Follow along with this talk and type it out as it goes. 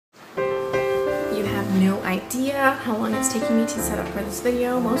no idea how long it's taking me to set up for this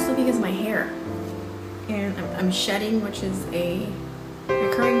video, mostly because of my hair. And I'm shedding, which is a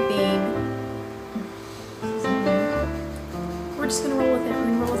recurring theme. We're just gonna roll with it. We're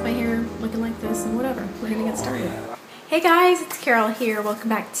gonna roll with my hair looking like this and whatever. We're gonna get started. Hey guys, it's Carol here. Welcome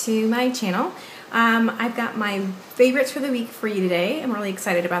back to my channel. I've got my favorites for the week for you today. I'm really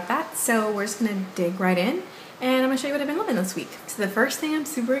excited about that. So we're just gonna dig right in and I'm gonna show you what I've been loving this week. So the first thing I'm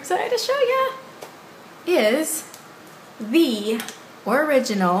super excited to show you is the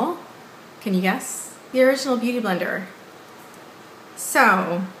original, can you guess? The original Beauty Blender.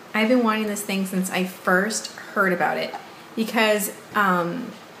 So I've been wanting this thing since I first heard about it because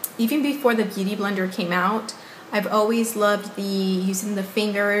even before the Beauty Blender came out, I've always loved using the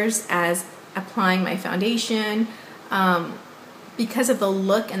fingers as applying my foundation because of the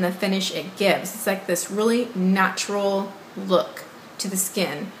look and the finish it gives. It's like this really natural look to the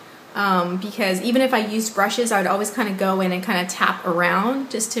skin. Because even if I used brushes, I would always kind of go in and kind of tap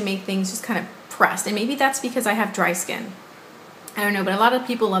around just to make things just kind of pressed. And maybe that's because I have dry skin. I don't know, but a lot of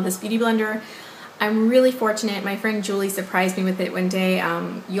people love this Beauty Blender. I'm really fortunate. My friend Julie surprised me with it one day.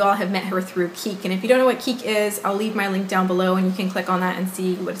 You all have met her through Keek. And if you don't know what Keek is, I'll leave my link down below and you can click on that and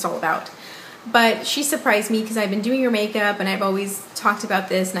see what it's all about. But she surprised me because I've been doing her makeup and I've always talked about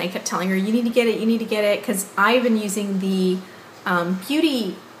this and I kept telling her, you need to get it, you need to get it, because I've been using the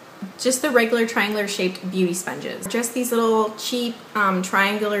just the regular triangular shaped beauty sponges. Just these little cheap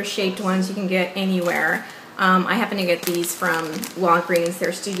triangular shaped ones you can get anywhere. I happen to get these from Walgreens.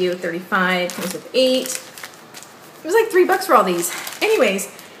 They're Studio 35, comes with 8. It was like $3 for all these.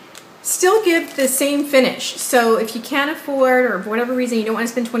 Anyways, still give the same finish. So if you can't afford, or for whatever reason you don't want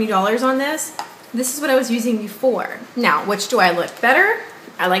to spend $20 on this, this is what I was using before. Now, which do I look better?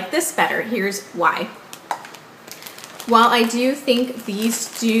 I like this better. Here's why. While I do think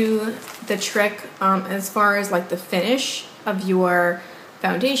these do the trick as far as like the finish of your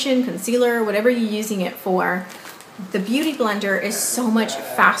foundation, concealer, whatever you're using it for, the Beauty Blender is so much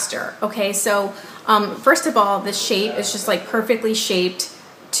faster. Okay, so first of all, the shape is just like perfectly shaped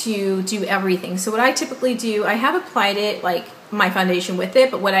to do everything. So what I typically do, I have applied it like my foundation with it,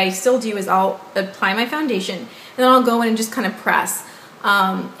 but what I still do is I'll apply my foundation and then I'll go in and just kind of press.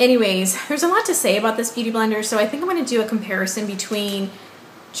 Anyways, there's a lot to say about this Beauty Blender, so I think I'm going to do a comparison between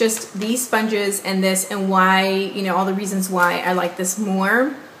just these sponges and this and why, you know, all the reasons why I like this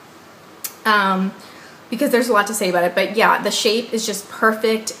more, because there's a lot to say about it. But yeah, the shape is just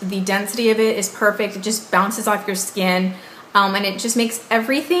perfect, the density of it is perfect, it just bounces off your skin, and it just makes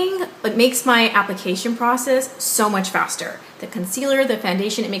everything, it makes my application process so much faster. The concealer, the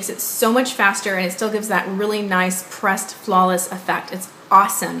foundation, it makes it so much faster and it still gives that really nice pressed flawless effect. It's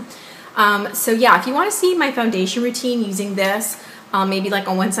awesome. So yeah, if you want to see my foundation routine using this, maybe like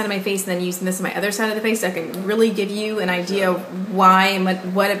on one side of my face and then using this on my other side of the face, I can really give you an idea of why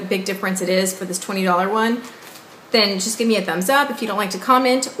and what a big difference it is for this $20 one, then just give me a thumbs up. If you don't like to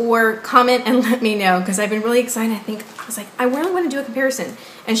comment, or comment and let me know, because I've been really excited. I was like, I really want to do a comparison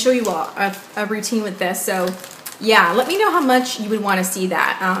and show you all a routine with this. So yeah, let me know how much you would want to see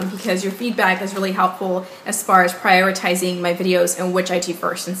that, because your feedback is really helpful as far as prioritizing my videos and which I do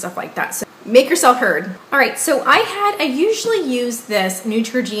first and stuff like that. So make yourself heard. All right, so I usually use this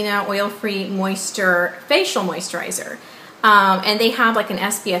Neutrogena Oil-Free Moisture Facial Moisturizer. And they have like an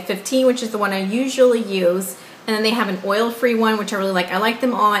SPF 15, which is the one I usually use. And then they have an oil-free one, which I really like. I like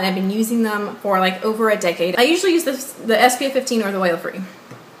them all, and I've been using them for like over a decade. I usually use the SPF 15 or the oil-free.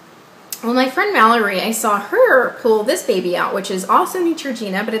 Well, my friend Mallory, I saw her pull this baby out, which is also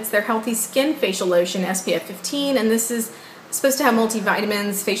Neutrogena, but it's their Healthy Skin Facial Lotion SPF 15, and this is supposed to have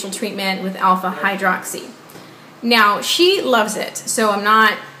multivitamins, facial treatment with alpha hydroxy. Now, she loves it, so I'm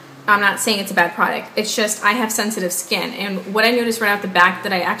not saying it's a bad product. It's just I have sensitive skin, and what I noticed right off the back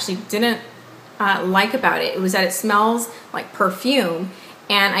that I actually didn't like about it was that it smells like perfume.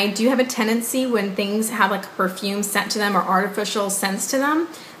 And I do have a tendency when things have like a perfume scent to them or artificial scents to them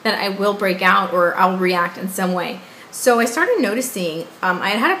that I will break out or I'll react in some way. So I started noticing, I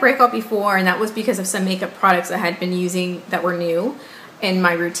had a breakout before, and that was because of some makeup products I had been using that were new in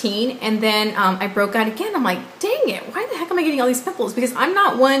my routine. And then I broke out again. I'm like, dang it, why the heck am I getting all these pimples? Because I'm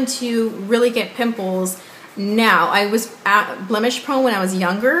not one to really get pimples now. I was blemish prone when I was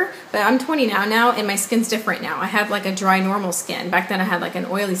younger, but I'm 20 now and my skin's different now. I have like a dry normal skin. Back then I had like an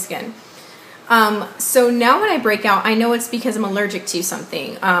oily skin. So now when I break out, I know it's because I'm allergic to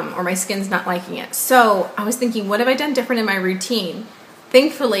something, or my skin's not liking it. So I was thinking, what have I done different in my routine?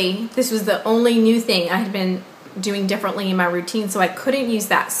 Thankfully, this was the only new thing I had been doing differently in my routine, so I couldn't use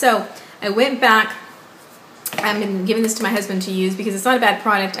that. So I went back I've been giving this to my husband to use because it's not a bad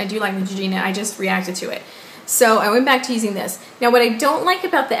product. I do like Neutrogena. I just reacted to it. So I went back to using this. Now what I don't like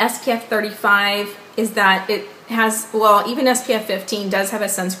about the SPF 35 is that it has, well, even SPF 15 does have a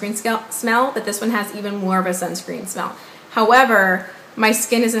sunscreen smell, but this one has even more of a sunscreen smell. However, my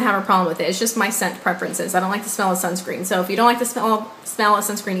skin doesn't have a problem with it. It's just my scent preferences. I don't like the smell of sunscreen. So if you don't like the smell of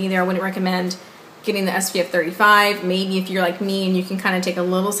sunscreen either, I wouldn't recommend getting the SPF 35. Maybe if you're like me and you can kind of take a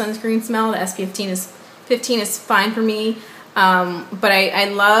little sunscreen smell, the SPF 15 is fine for me. But I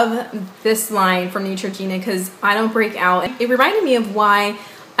love this line from Neutrogena because I don't break out. It reminded me of why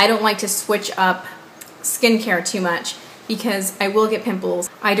I don't like to switch up skincare too much, because I will get pimples.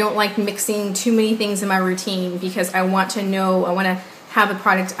 I don't like mixing too many things in my routine because I want to know, I want to have a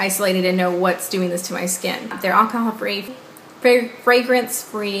product isolated and know what's doing this to my skin. They're alcohol-free,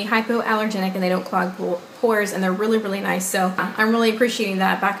 fragrance-free, hypoallergenic, and they don't clog pores, and they're really, really nice. So I'm really appreciating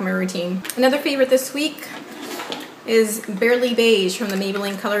that back in my routine. Another favorite this week is Barely Beige from the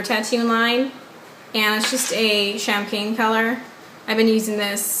Maybelline Color Tattoo line, and it's just a champagne color. I've been using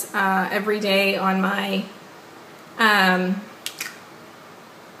this every day on my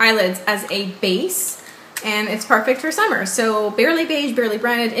eyelids as a base, and it's perfect for summer. So Barely Beige, Barely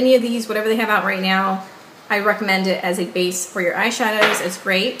Brunette, any of these, whatever they have out right now, I recommend it as a base for your eyeshadows. It's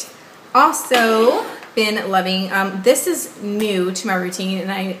great. Also been loving, this is new to my routine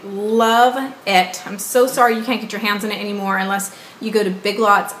and I love it. I'm so sorry you can't get your hands on it anymore unless you go to Big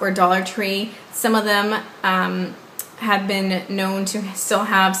Lots or Dollar Tree. Some of them have been known to still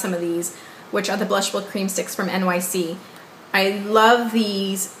have some of these, which are the Blushable Cream Sticks from NYC. I love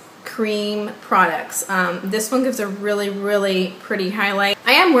these cream products. This one gives a really, really pretty highlight.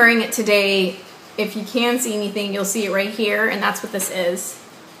 I am wearing it today. If you can see anything, you'll see it right here, and that's what this is.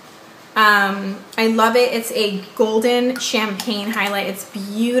 I love it. It's a golden champagne highlight. It's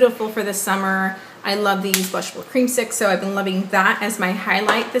beautiful for the summer. I love these Blushable Cream Sticks, so I've been loving that as my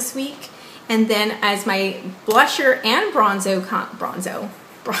highlight this week. And then as my blusher and bronzer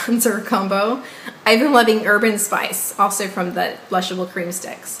combo, I've been loving Urban Spice, also from the Blushable Cream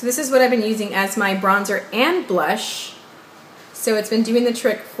Sticks. This is what I've been using as my bronzer and blush. So it's been doing the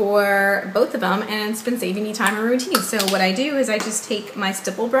trick for both of them, and it's been saving me time and routine. So what I do is I just take my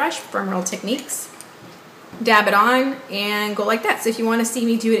stipple brush from Real Techniques, dab it on, and go like that. So if you want to see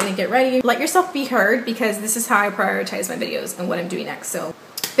me do it and get ready, let yourself be heard, because this is how I prioritize my videos and what I'm doing next. So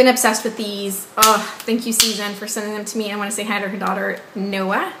been obsessed with these. Oh, thank you, Susan, for sending them to me. I want to say hi to her daughter,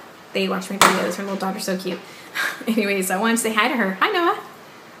 Noah. They watch my videos. Her little daughter's so cute. Anyways, I wanted to say hi to her. Hi, Noah.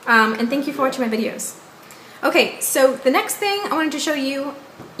 And thank you for watching my videos. Okay, so the next thing I wanted to show you,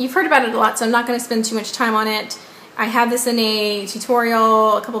 you've heard about it a lot, so I'm not going to spend too much time on it. I had this in a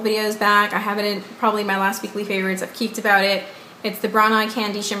tutorial a couple videos back. I have it in probably my last weekly favorites. I've keeked about it. It's the Brown Eye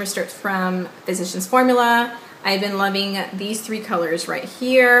Candy Shimmer Strips from Physicians Formula. I've been loving these three colors right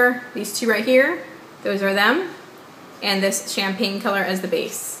here. These two right here, those are them. And this champagne color as the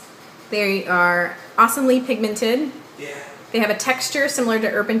base. They are awesomely pigmented. Yeah. They have a texture similar to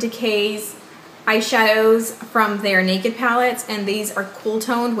Urban Decay's eyeshadows from their Naked palettes, and these are cool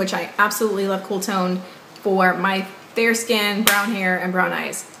toned, which I absolutely love cool toned for my fair skin, brown hair, and brown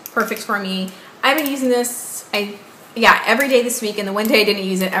eyes. Perfect for me. I've been using this, every day this week, and the one day I didn't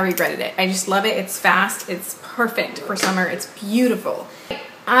use it, I regretted it. I just love it. It's fast. It's perfect for summer. It's beautiful.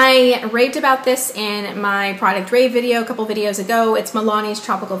 I raved about this in my product rave video a couple videos ago. It's Milani's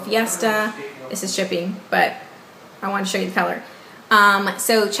Tropical Fiesta. This is shipping, but I want to show you the color.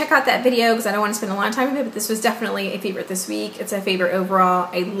 So check out that video because I don't want to spend a lot of time with it, but this was definitely a favorite this week. It's a favorite overall.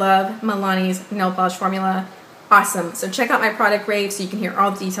 I love Milani's nail polish formula. Awesome. So check out my product rave so you can hear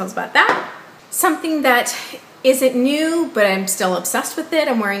all the details about that. Something that isn't new, but I'm still obsessed with it.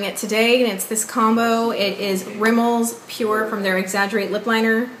 I'm wearing it today, and it's this combo. It is Rimmel's Pure from their Exaggerate lip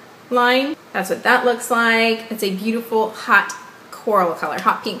liner line. That's what that looks like. It's a beautiful hot coral color,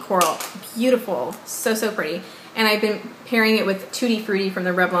 hot pink coral. Beautiful. So, so pretty. And I've been pairing it with Tutti Frutti from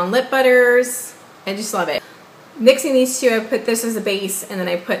the Revlon lip butters. I just love it. Mixing these two, I put this as a base, and then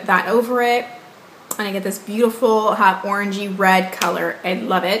I put that over it, and I get this beautiful hot orangey red color. I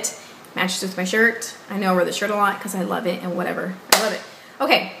love it. Matches with my shirt. I know I wear the shirt a lot because I love it, and whatever. I love it.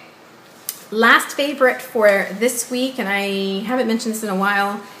 Okay, last favorite for this week, and I haven't mentioned this in a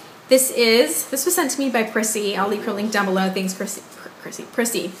while. This was sent to me by Prissy. I'll leave her link down below. Thanks,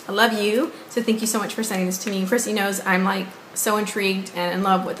 Prissy. I love you. So thank you so much for sending this to me. Prissy knows I'm like so intrigued and in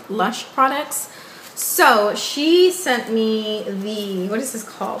love with Lush products. So she sent me the, what is this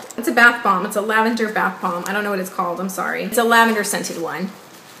called? It's a bath bomb. It's a lavender bath bomb. I don't know what it's called. I'm sorry. It's a lavender scented one.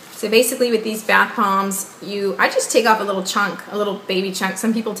 So basically with these bath bombs, I just take off a little chunk, a little baby chunk.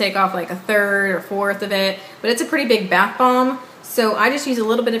 Some people take off like a third or fourth of it, but it's a pretty big bath bomb. So I just use a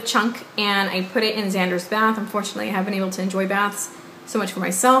little bit of chunk and I put it in Xander's bath. Unfortunately, I haven't been able to enjoy baths so much for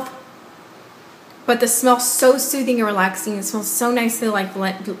myself. But the smell's so soothing and relaxing. It smells so nicely like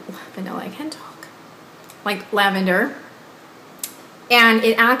vanilla. I can't talk. Like lavender. And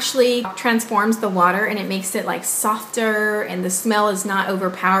it actually transforms the water and it makes it like softer, and the smell is not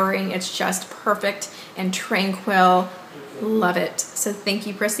overpowering. It's just perfect and tranquil. Love it. So thank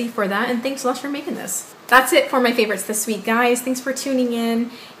you, Prissy, for that, and thanks Lush for making this. That's it for my favorites this week, guys. Thanks for tuning in,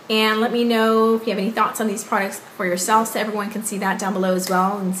 and let me know if you have any thoughts on these products for yourself so everyone can see that down below as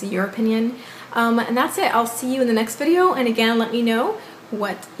well and see your opinion. And that's it. I'll see you in the next video, and again, let me know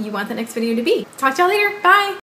what you want the next video to be. Talk to y'all later. Bye!